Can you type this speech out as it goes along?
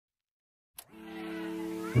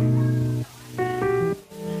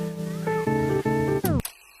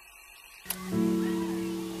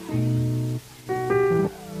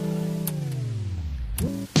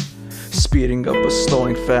Speeding up or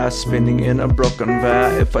slowing fast, spinning in a broken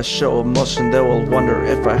vat. If I show emotion, they will wonder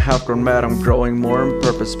if I have grown mad. I'm growing more on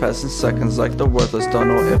purpose, passing seconds like the worthless. Don't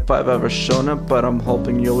know if I've ever shown it, but I'm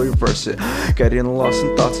hoping you'll reverse it. Getting lost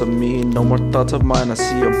in thoughts of me, no more thoughts of mine. I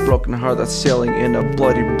see a broken heart that's sailing in a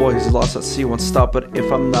bloody boy who's lost at sea. Won't stop it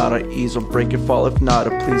if I'm not at ease, or break your fall if not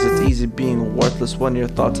at please. It's easy being worthless when your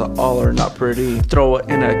thoughts are all are not pretty. Throw it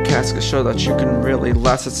in a casket, show that you can really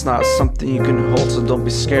last. It's not something you can hold, so don't be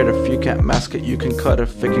scared if you can't mask it. You can cut it,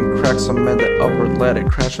 it can crack, so mend it up or let it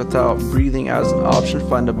crash without breathing as an option.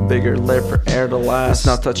 Find a bigger layer for air to last. It's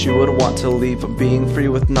not that you would want to leave, but being free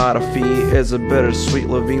with not a fee is a bittersweet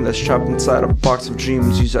living that's trapped inside a box of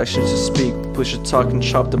dreams. Use actions to speak, push a talk and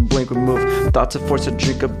chop the blink, remove thought to force to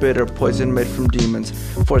drink a bitter poison made from demons.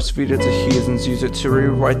 Force feed it to heathens, use it to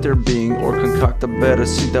rewrite their being, or concoct a better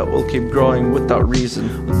seed that will keep growing without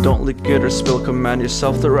reason. Don't leak it or spill, command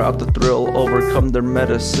yourself throughout the thrill. Overcome their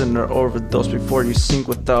medicine or overdose before you sink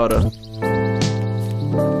without a...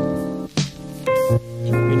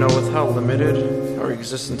 You know, with how limited our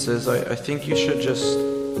existence is, I think you should just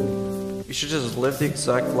live the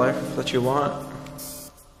exact life that you want.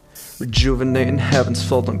 Rejuvenating heavens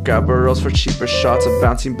filled on grab barrels for cheaper shots. A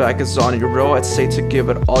bouncing back is on your row. I'd say to give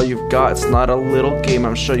it all you've got. It's not a little game,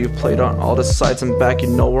 I'm sure you've played on all the sides and back. You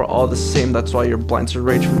know we're all the same, that's why you're blind to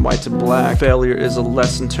rage from white to black. Failure is a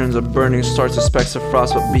lesson, turns a burning star to specks of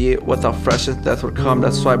frost. But be it without freshness, death would come.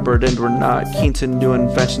 That's why burdened we're not. Keen to new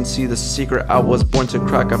inventions, see the secret I was born to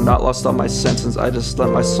crack. I've not lost all my senses, I just let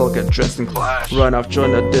my soul get dressed in clash. Run off,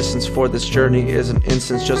 join the distance, for this journey is an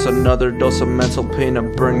instance. Just another dose of mental pain, a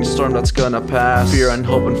burning storm that's gonna pass. Fear and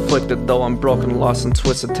hope inflicted, though I'm broken, lost and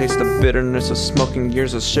twisted. Taste the bitterness of smoking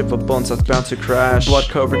years, a ship of bones that's bound to crash. Blood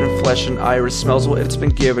covered in flesh and iris, smells what it's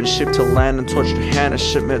been given. Shipped to land and tortured hand, a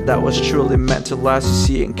shipment that was truly meant to last. You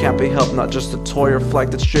see, it can't be helped, not just a toy or flag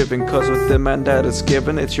that's driven. Cause with the man that is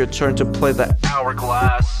given, it's your turn to play that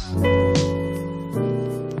hourglass.